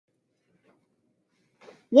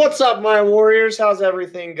What's up, my warriors? How's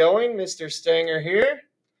everything going? Mr. Stanger here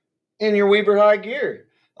in your Weber High gear.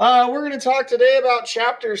 We're going to talk today about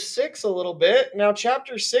Chapter 6 a little bit. Now,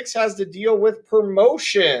 Chapter 6 has to deal with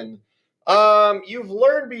promotion. You've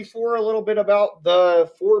learned before a little bit about the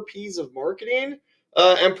 4 P's of marketing,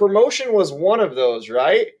 and promotion was one of those,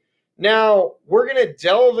 right? Now, we're going to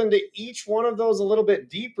delve into each one of those a little bit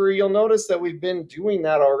deeper. You'll notice that we've been doing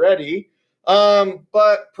that already.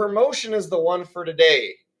 But promotion is the one for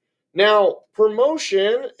today. Now,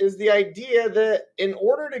 promotion is the idea that in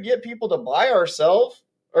order to get people to buy ourselves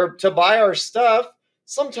or to buy our stuff,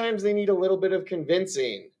 sometimes they need a little bit of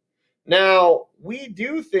convincing. Now, we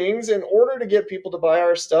do things in order to get people to buy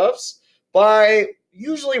our stuffs by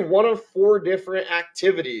usually one of 4 different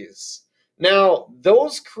activities. Now,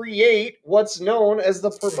 those create what's known as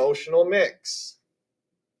the promotional mix.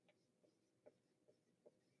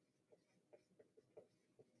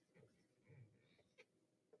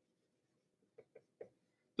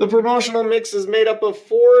 The promotional mix is made up of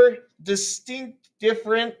 4 distinct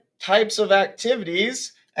different types of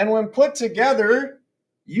activities, and when put together,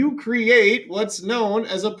 you create what's known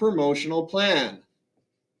as a promotional plan.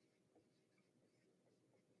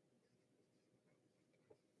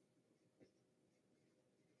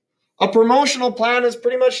 A promotional plan is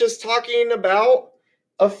pretty much just talking about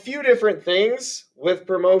a few different things with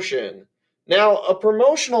promotion. Now, a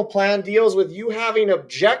promotional plan deals with you having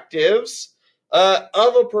objectives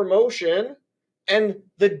of a promotion and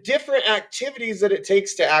the different activities that it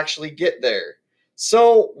takes to actually get there.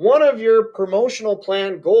 So one of your promotional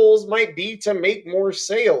plan goals might be to make more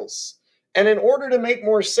sales. And in order to make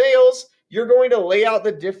more sales, you're going to lay out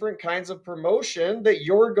the different kinds of promotion that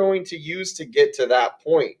you're going to use to get to that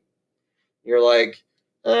point. You're like,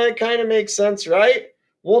 it kind of makes sense, right?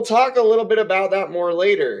 We'll talk a little bit about that more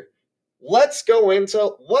later. Let's go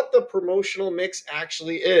into what the promotional mix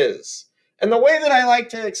actually is. And the way that I like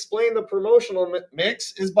to explain the promotional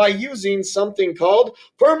mix is by using something called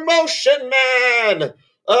Promotion Man.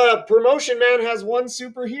 Promotion Man has one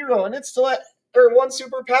superhero, and it's to let, or one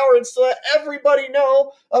superpower, it's to let everybody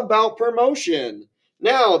know about promotion.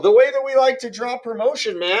 Now, the way that we like to draw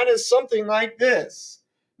Promotion Man is something like this.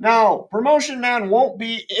 Now, Promotion Man won't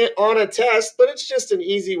be on a test, but it's just an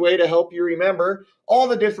easy way to help you remember all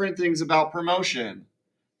the different things about promotion.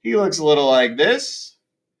 He looks a little like this.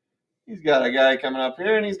 He's got a guy coming up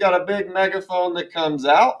here, and he's got a big megaphone that comes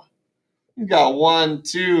out. He's got 1,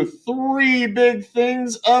 2, 3 big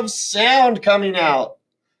things of sound coming out.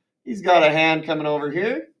 He's got a hand coming over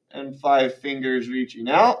here and 5 fingers reaching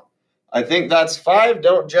out. I think that's 5.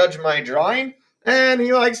 Don't judge my drawing. And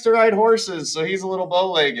he likes to ride horses, so he's a little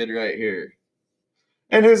bow-legged right here.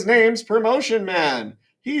 And his name's Promotion Man.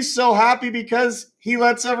 He's so happy because he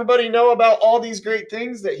lets everybody know about all these great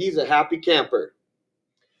things that he's a happy camper.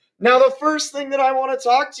 Now, the first thing that I want to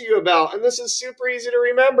talk to you about, and this is super easy to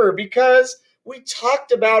remember because we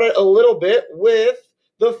talked about it a little bit with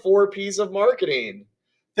the 4 P's of marketing.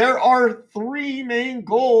 There are 3 main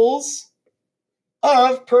goals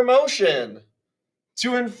of promotion: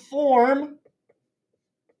 to inform,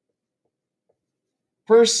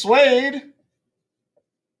 persuade,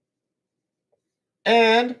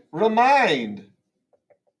 and remind.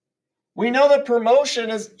 We know that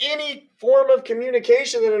promotion is any form of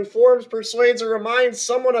communication that informs, persuades, or reminds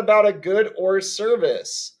someone about a good or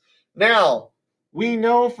service. Now, we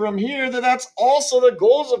know from here that that's also the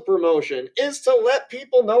goals of promotion, is to let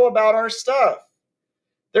people know about our stuff.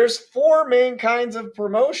 There's 4 main kinds of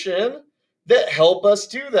promotion that help us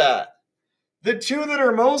do that. The 2 that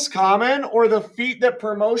are most common, or the feet that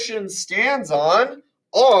promotion stands on,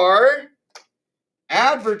 are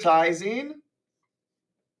advertising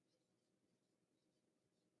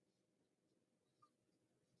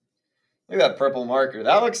Look at that purple marker.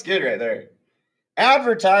 That looks good right there.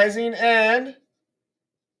 Advertising and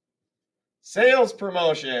sales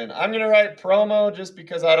promotion. I'm going to write promo just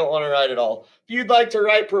because I don't want to write it all. If you'd like to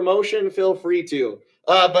write promotion, feel free to.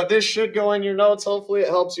 But this should go in your notes. Hopefully it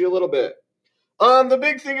helps you a little bit. The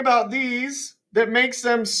big thing about these that makes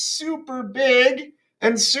them super big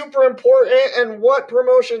and super important and what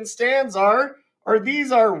promotion stands are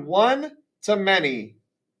these are one to many.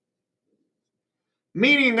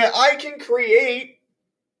 Meaning that I can create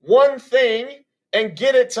one thing and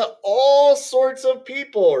get it to all sorts of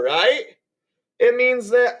people, right? It means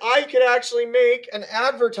that I could actually make an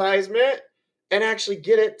advertisement and actually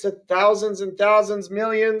get it to thousands and thousands,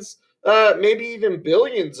 millions, maybe even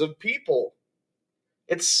billions of people.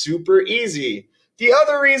 It's super easy. The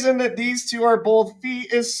other reason that these 2 are both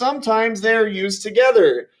feet is sometimes they're used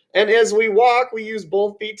together. And as we walk, we use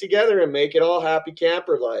both feet together and make it all happy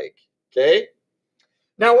camper-like, okay?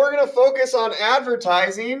 Now we're going to focus on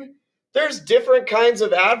advertising. There's different kinds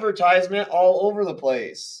of advertisement all over the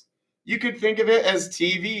place. You could think of it as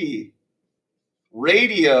TV,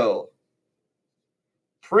 radio,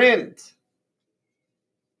 print,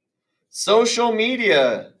 social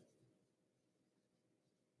media.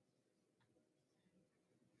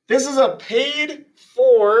 This is a paid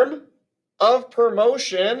form of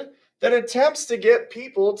promotion that attempts to get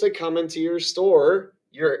people to come into your store,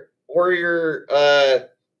 your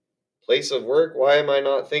place of work. Why am I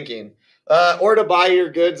not thinking? Or to buy your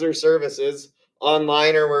goods or services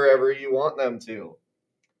online or wherever you want them to.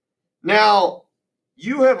 Now,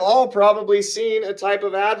 you have all probably seen a type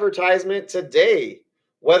of advertisement today,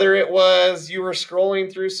 whether it was you were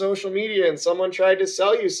scrolling through social media and someone tried to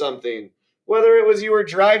sell you something, whether it was you were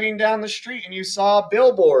driving down the street and you saw a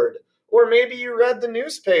billboard, or maybe you read the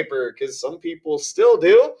newspaper, because some people still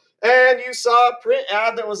do, and you saw a print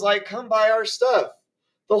ad that was like, come buy our stuff.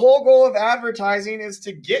 The whole goal of advertising is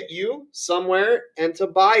to get you somewhere and to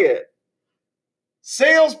buy it.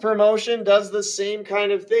 Sales promotion does the same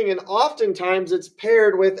kind of thing, and oftentimes it's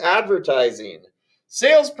paired with advertising.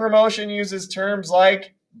 Sales promotion uses terms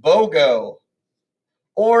like BOGO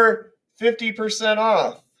or 50%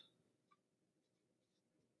 off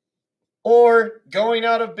or going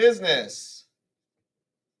out of business.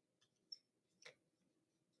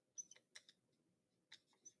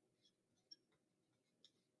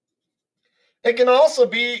 It can also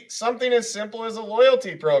be something as simple as a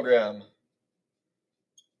loyalty program.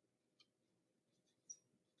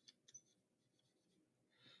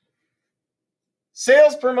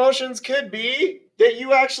 Sales promotions could be that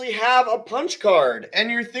you actually have a punch card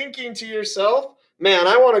and you're thinking to yourself, man,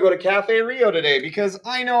 I want to go to Cafe Rio today because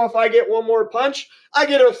I know if I get one more punch, I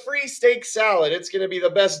get a free steak salad. It's going to be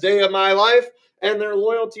the best day of my life. And their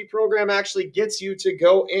loyalty program actually gets you to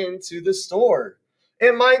go into the store.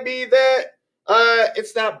 It might be that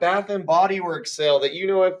it's that Bath and Body Works sale that, you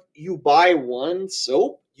know, if you buy one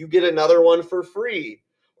soap, you get another one for free.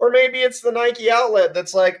 Or maybe it's the Nike outlet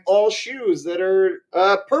that's like all shoes that are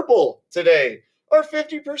purple today or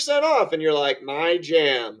 50% off. And you're like, my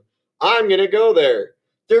jam, I'm going to go there.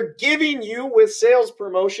 They're giving you, with sales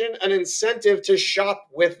promotion, an incentive to shop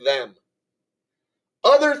with them.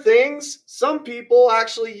 Other things, some people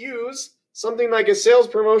actually use something like a sales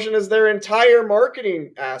promotion as their entire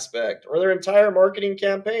marketing aspect or their entire marketing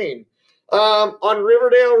campaign. On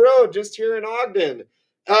Riverdale Road, just here in Ogden,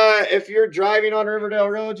 if you're driving on Riverdale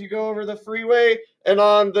Road, you go over the freeway, and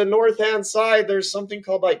on the north-hand side, there's something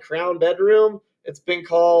called like Crown Bedroom. It's been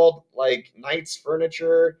called like Knight's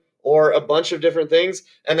Furniture or a bunch of different things,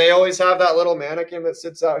 and they always have that little mannequin that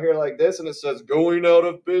sits out here like this, and it says, going out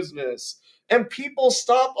of business. And people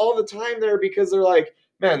stop all the time there because they're like,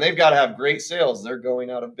 man, they've got to have great sales. They're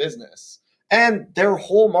going out of business. And their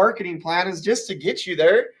whole marketing plan is just to get you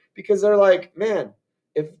there because they're like, man,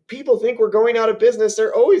 if people think we're going out of business,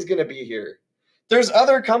 they're always going to be here. There's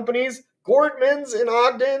other companies. Gordman's in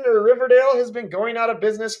Ogden or Riverdale has been going out of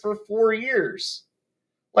business for 4 years.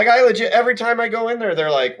 Like, I legit, every time I go in there,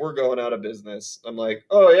 they're like, we're going out of business. I'm like,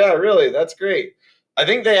 oh, yeah, really? That's great. I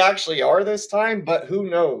think they actually are this time, but who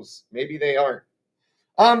knows? Maybe they aren't.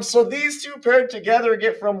 So these two paired together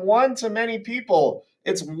get from one to many people.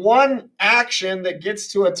 It's one action that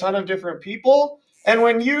gets to a ton of different people. And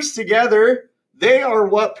when used together, they are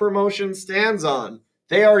what promotion stands on.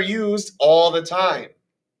 They are used all the time.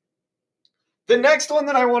 The next one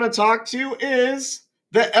that I want to talk to is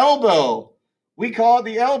the elbow. We call it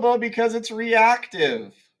the elbow because it's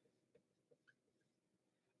reactive.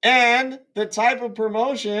 And the type of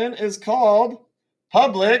promotion is called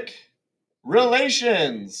public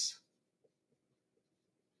relations.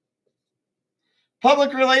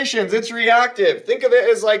 Public relations, it's reactive. Think of it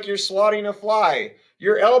as like you're swatting a fly.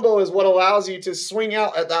 Your elbow is what allows you to swing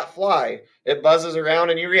out at that fly. It buzzes around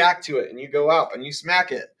and you react to it and you go out and you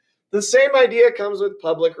smack it. The same idea comes with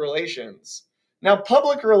public relations. Now,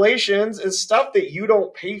 public relations is stuff that you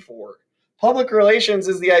don't pay for. Public relations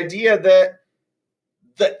is the idea that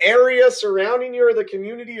the area surrounding you or the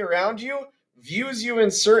community around you views you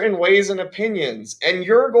in certain ways and opinions. And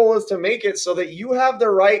your goal is to make it so that you have the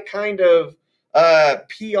right kind of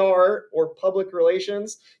PR or public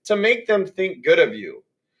relations to make them think good of you.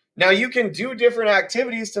 Now, you can do different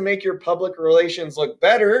activities to make your public relations look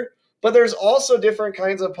better, but there's also different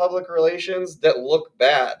kinds of public relations that look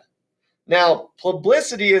bad. Now,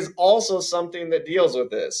 publicity is also something that deals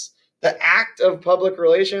with this. The act of public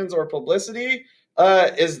relations or publicity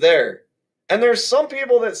is there. And there's some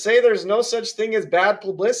people that say there's no such thing as bad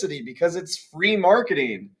publicity because it's free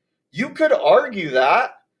marketing. You could argue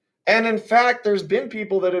that. And in fact, there's been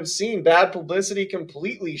people that have seen bad publicity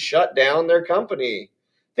completely shut down their company.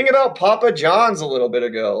 Think about Papa John's a little bit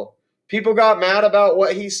ago. People got mad about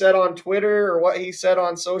what he said on Twitter or what he said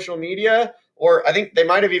on social media, or I think they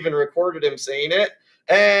might have even recorded him saying it.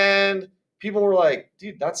 And people were like,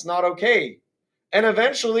 dude, that's not okay. And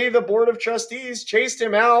eventually the board of trustees chased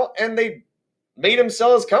him out and they made him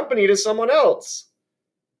sell his company to someone else.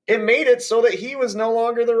 It made it so that he was no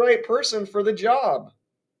longer the right person for the job.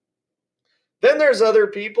 Then there's other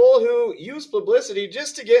people who use publicity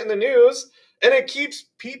just to get in the news, and it keeps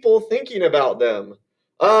people thinking about them.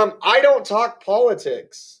 I don't talk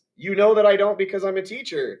politics. You know that I don't because I'm a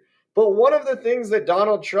teacher. But one of the things that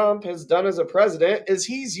Donald Trump has done as a president is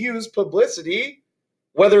he's used publicity,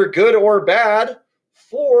 whether good or bad,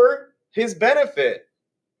 for his benefit.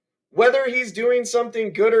 Whether he's doing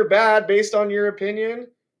something good or bad based on your opinion,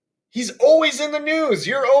 he's always in the news.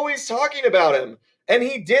 You're always talking about him. And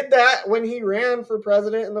he did that when he ran for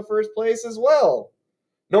president in the first place as well.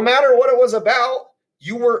 No matter what it was about,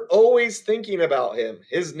 you were always thinking about him.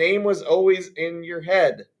 His name was always in your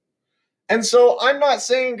head. And so I'm not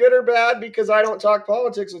saying good or bad because I don't talk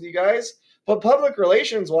politics with you guys, but public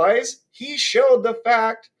relations wise, he showed the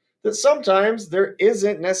fact that sometimes there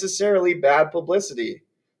isn't necessarily bad publicity.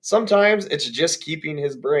 Sometimes it's just keeping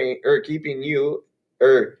his brain, or keeping you,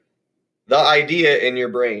 or the idea in your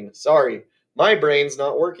brain. Sorry, my brain's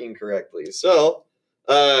not working correctly. So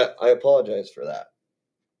I apologize for that.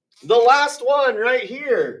 The last one right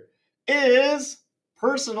here is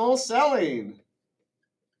personal selling.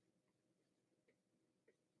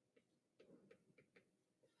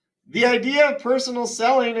 The idea of personal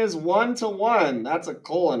selling is one-to-one. That's a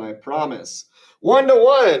colon, I promise.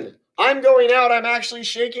 One-to-one. I'm going out, I'm actually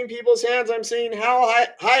shaking people's hands. I'm saying, hi,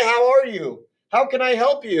 how are you? How can I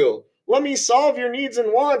help you? Let me solve your needs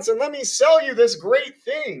and wants, and let me sell you this great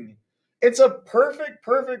thing. It's a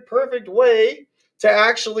perfect way to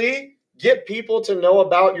actually get people to know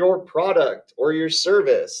about your product or your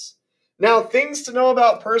service. Now, things to know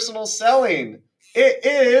about personal selling. It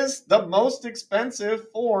is the most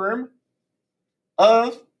expensive form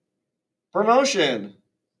of promotion.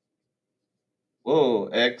 Whoa,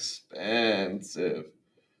 expensive.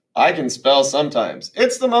 I can spell sometimes.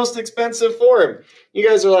 It's the most expensive form. You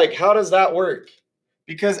guys are like, how does that work?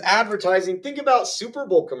 Because advertising, think about Super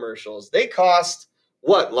Bowl commercials. They cost,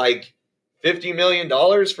 what, like $50 million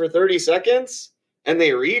for 30 seconds? And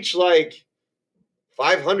they reach like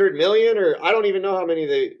 500 million, or I don't even know how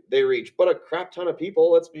many they reach, but a crap ton of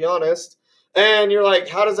people, let's be honest. And you're like,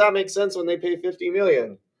 how does that make sense when they pay 50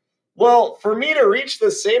 million? Well, for me to reach the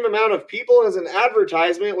same amount of people as an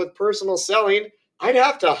advertisement with personal selling, I'd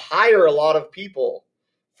have to hire a lot of people.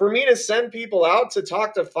 For me to send people out to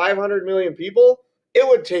talk to 500 million people, it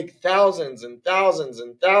would take thousands and thousands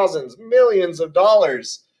and thousands, millions of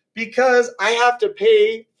dollars, because I have to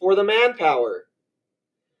pay for the manpower.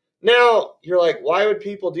 Now, you're like, why would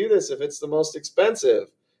people do this if it's the most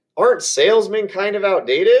expensive? Aren't salesmen kind of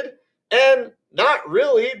outdated? And not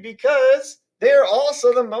really, because they're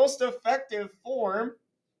also the most effective form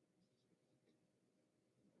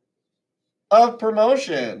of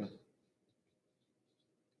promotion.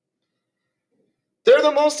 They're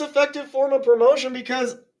the most effective form of promotion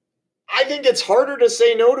because I think it's harder to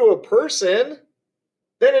say no to a person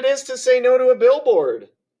than it is to say no to a billboard.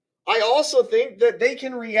 I also think that they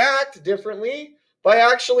can react differently by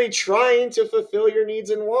actually trying to fulfill your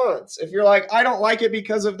needs and wants. If you're like, I don't like it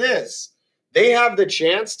because of this, they have the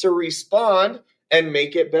chance to respond and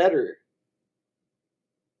make it better.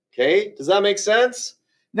 Okay, does that make sense?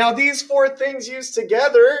 Now, these four things used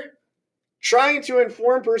together, trying to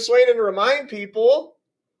inform, persuade, and remind people,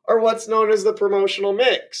 are what's known as the promotional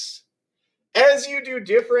mix. As you do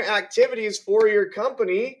different activities for your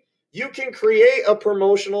company, you can create a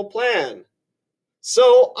promotional plan.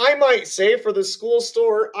 So I might say for the school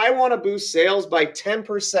store, I want to boost sales by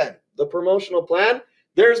 10%. The promotional plan,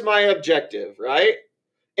 there's my objective, right?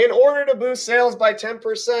 In order to boost sales by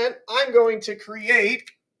 10%, I'm going to create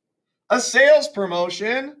a sales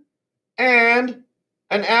promotion and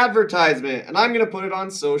an advertisement, and I'm going to put it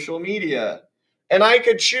on social media. And I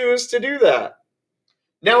could choose to do that.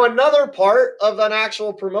 Now, another part of an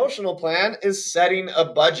actual promotional plan is setting a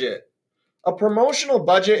budget. A promotional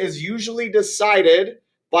budget is usually decided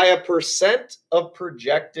by a percent of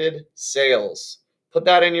projected sales. Put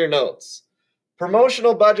that in your notes.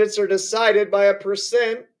 Promotional budgets are decided by a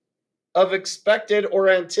percent of expected or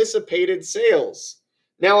anticipated sales.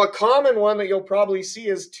 Now, a common one that you'll probably see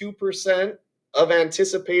is 2% of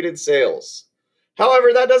anticipated sales.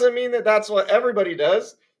 However, that doesn't mean that that's what everybody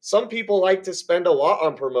does. Some people like to spend a lot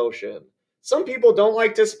on promotion. Some people don't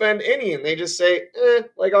like to spend any, and they just say,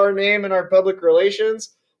 like our name and our public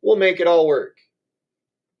relations, we'll make it all work.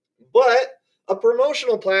 But a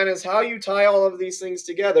promotional plan is how you tie all of these things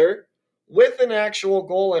together with an actual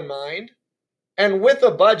goal in mind, and with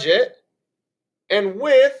a budget, and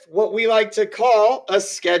with what we like to call a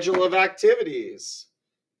schedule of activities.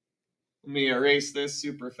 Let me erase this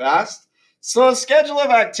super fast. So a schedule of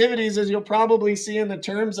activities, as you'll probably see in the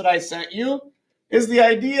terms that I sent you, is the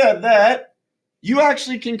idea that you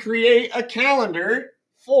actually can create a calendar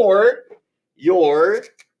for your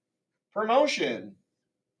promotion.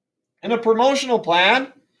 In a promotional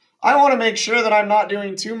plan, I want to make sure that I'm not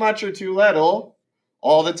doing too much or too little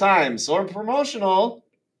all the time. So a promotional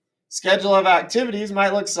schedule of activities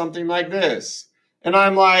might look something like this. And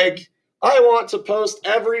I'm like, I want to post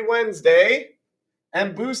every Wednesday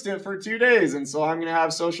and boost it for 2 days. And so I'm going to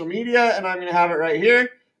have social media, and I'm going to have it right here.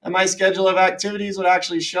 And my schedule of activities would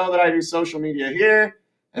actually show that I do social media here,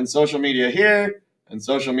 and social media here, and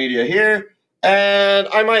social media here. And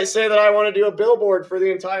I might say that I want to do a billboard for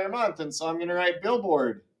the entire month. And so I'm going to write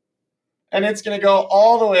billboard. And it's going to go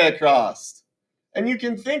all the way across. And you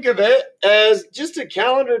can think of it as just a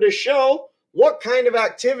calendar to show what kind of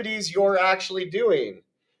activities you're actually doing.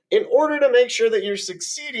 In order to make sure that you're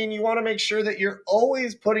succeeding, you want to make sure that you're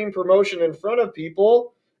always putting promotion in front of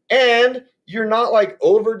people, and you're not like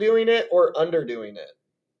overdoing it or underdoing it.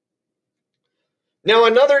 Now,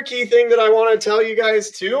 another key thing that I want to tell you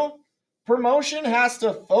guys too, promotion has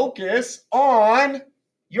to focus on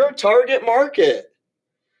your target market.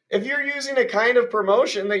 If you're using a kind of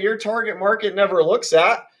promotion that your target market never looks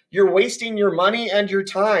at, you're wasting your money and your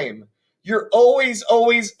time. You're always,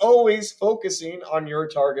 always, always focusing on your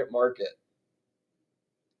target market.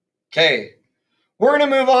 Okay, we're going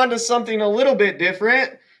to move on to something a little bit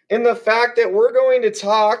different in the fact that we're going to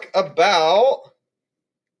talk about,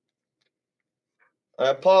 I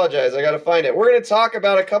apologize, I got to find it. We're going to talk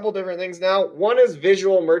about a couple different things now. One is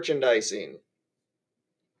visual merchandising.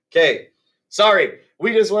 Okay, sorry,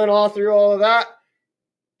 we just went all through all of that.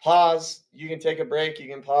 Pause. You can take a break. You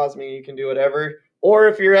can pause me. You can do whatever. Or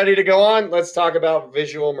if you're ready to go on, let's talk about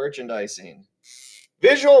visual merchandising.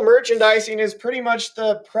 Visual merchandising is pretty much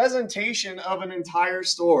the presentation of an entire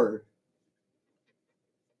store.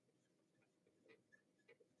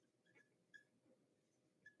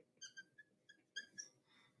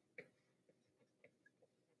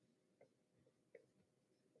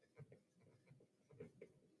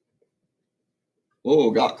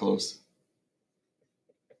 Oh, got close.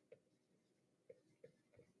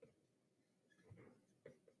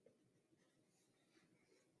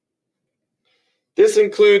 This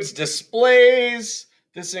includes displays.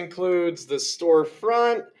 This includes the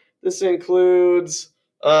storefront. This includes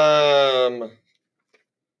like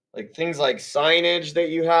things like signage that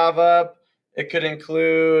you have up. It could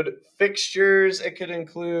include fixtures. It could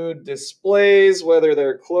include displays, whether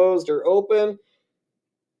they're closed or open.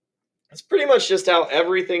 It's pretty much just how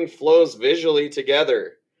everything flows visually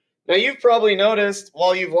together. Now, you've probably noticed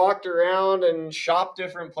while you've walked around and shopped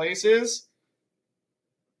different places,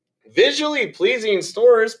 visually pleasing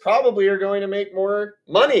stores probably are going to make more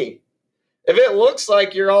money. If it looks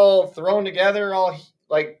like you're all thrown together, all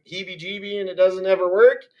like heebie-jeebie, and it doesn't ever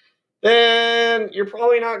work, then you're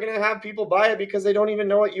probably not going to have people buy it because they don't even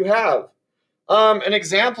know what you have. An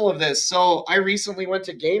example of this, so I recently went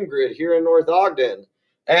to Game Grid here in North Ogden,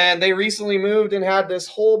 and they recently moved and had this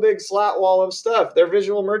whole big slat wall of stuff. Their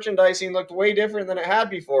visual merchandising looked way different than it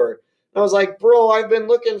had before. And I was like, bro, I've been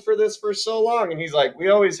looking for this for so long. And he's like, we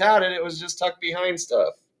always had it. It was just tucked behind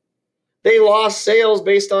stuff. They lost sales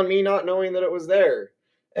based on me not knowing that it was there.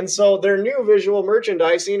 And so their new visual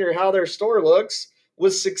merchandising, or how their store looks,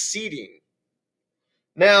 was succeeding.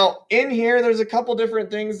 Now, in here, there's a couple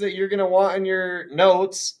different things that you're going to want in your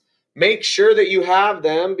notes. Make sure that you have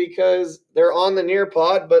them because they're on the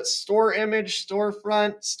Nearpod, but store image,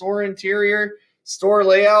 storefront, store interior, store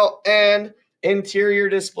layout, and interior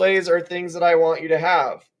displays are things that I want you to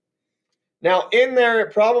have. Now, in there,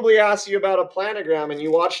 it probably asks you about a planogram, and you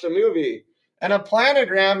watched a movie. And a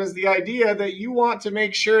planogram is the idea that you want to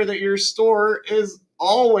make sure that your store is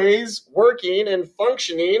always working and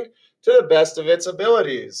functioning to the best of its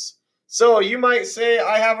abilities. So you might say,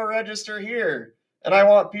 I have a register here, and I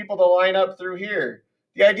want people to line up through here.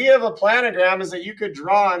 The idea of a planogram is that you could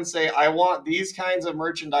draw and say, I want these kinds of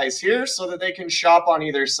merchandise here so that they can shop on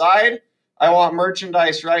either side. I want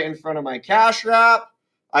merchandise right in front of my cash wrap.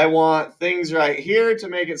 I want things right here to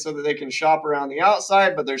make it so that they can shop around the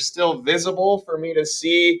outside, but they're still visible for me to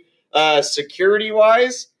see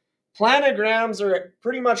security-wise. Planograms are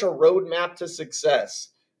pretty much a roadmap to success.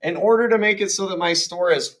 In order to make it so that my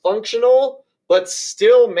store is functional, but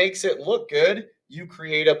still makes it look good, you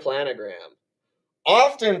create a planogram.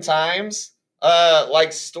 Oftentimes,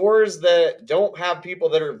 like stores that don't have people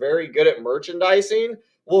that are very good at merchandising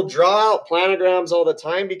will draw out planograms all the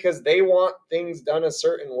time because they want things done a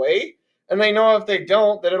certain way. And they know if they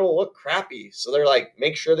don't, that it'll look crappy. So they're like,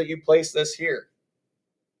 make sure that you place this here.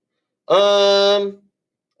 I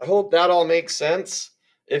hope that all makes sense.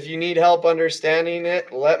 If you need help understanding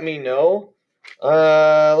it, let me know.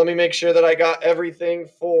 Let me make sure that I got everything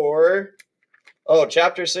for,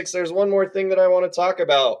 chapter 6. There's one more thing that I want to talk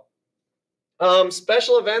about.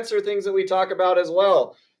 Special events are things that we talk about as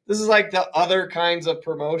well. This is like the other kinds of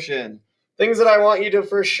promotion. Things that I want you to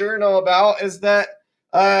for sure know about is that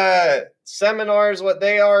seminars, what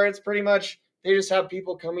they are, it's pretty much, they just have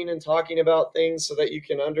people coming and talking about things so that you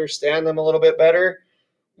can understand them a little bit better.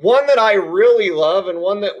 One that I really love and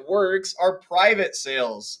one that works are private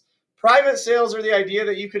sales. Private sales are the idea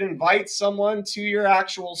that you could invite someone to your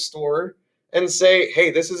actual store and say, hey,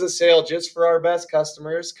 this is a sale just for our best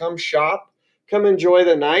customers. Come shop, come enjoy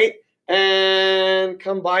the night, and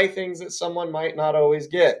come buy things that someone might not always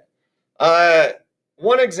get.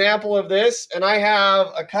 One example of this, and I have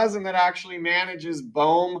a cousin that actually manages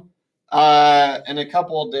Bohm in a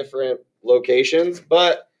couple of different locations,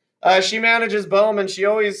 but she manages Bohm, and she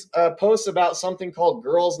always posts about something called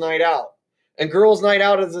Girls Night Out. And Girls Night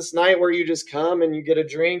Out is this night where you just come and you get a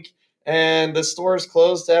drink, and the store's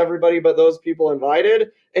closed to everybody but those people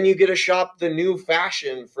invited, and you get to shop the new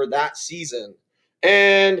fashion for that season.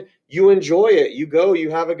 And you enjoy it. You go,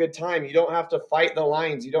 you have a good time. You don't have to fight the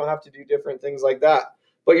lines. You don't have to do different things like that.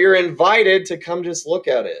 But you're invited to come just look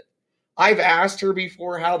at it. I've asked her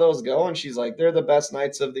before how those go, and she's like, they're the best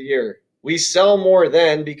nights of the year. We sell more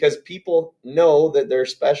then because people know that they're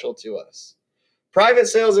special to us. Private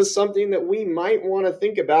sales is something that we might want to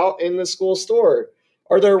think about in the school store.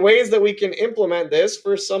 Are there ways that we can implement this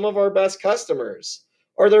for some of our best customers?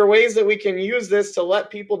 Are there ways that we can use this to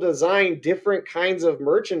let people design different kinds of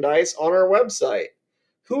merchandise on our website?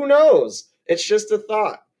 Who knows? It's just a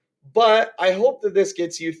thought. But I hope that this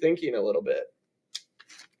gets you thinking a little bit.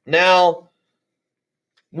 Now,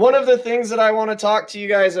 one of the things that I want to talk to you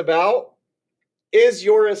guys about is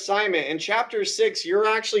your assignment. In chapter 6, you're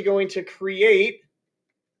actually going to create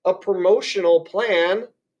a promotional plan,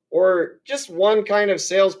 or just one kind of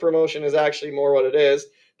sales promotion is actually more what it is.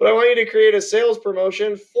 But I want you to create a sales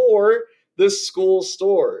promotion for the school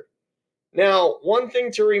store. Now, one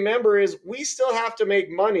thing to remember is we still have to make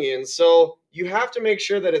money, and so you have to make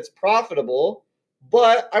sure that it's profitable,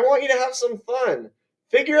 but I want you to have some fun.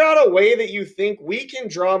 Figure out a way that you think we can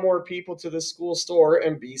draw more people to the school store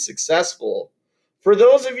and be successful. For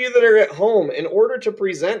those of you that are at home, in order to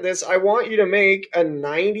present this, I want you to make a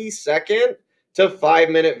 90-second to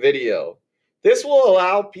 5-minute video. This will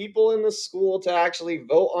allow people in the school to actually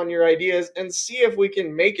vote on your ideas and see if we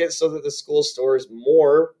can make it so that the school store is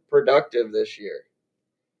more productive this year.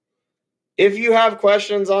 If you have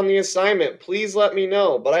questions on the assignment, please let me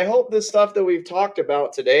know. But I hope the stuff that we've talked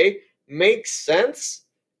about today makes sense.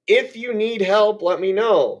 If you need help, let me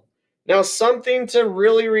know. Now, something to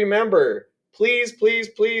really remember. Please, please,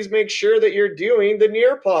 please make sure that you're doing the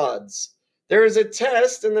Nearpods. There is a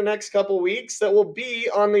test in the next couple weeks that will be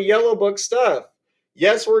on the Yellow Book stuff.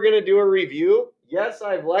 Yes, we're going to do a review. Yes,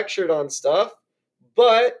 I've lectured on stuff.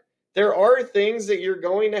 But there are things that you're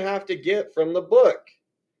going to have to get from the book.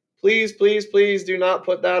 Please, please, please do not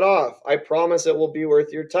put that off. I promise it will be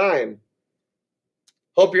worth your time.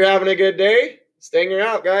 Hope you're having a good day. Stanger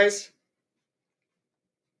out, guys.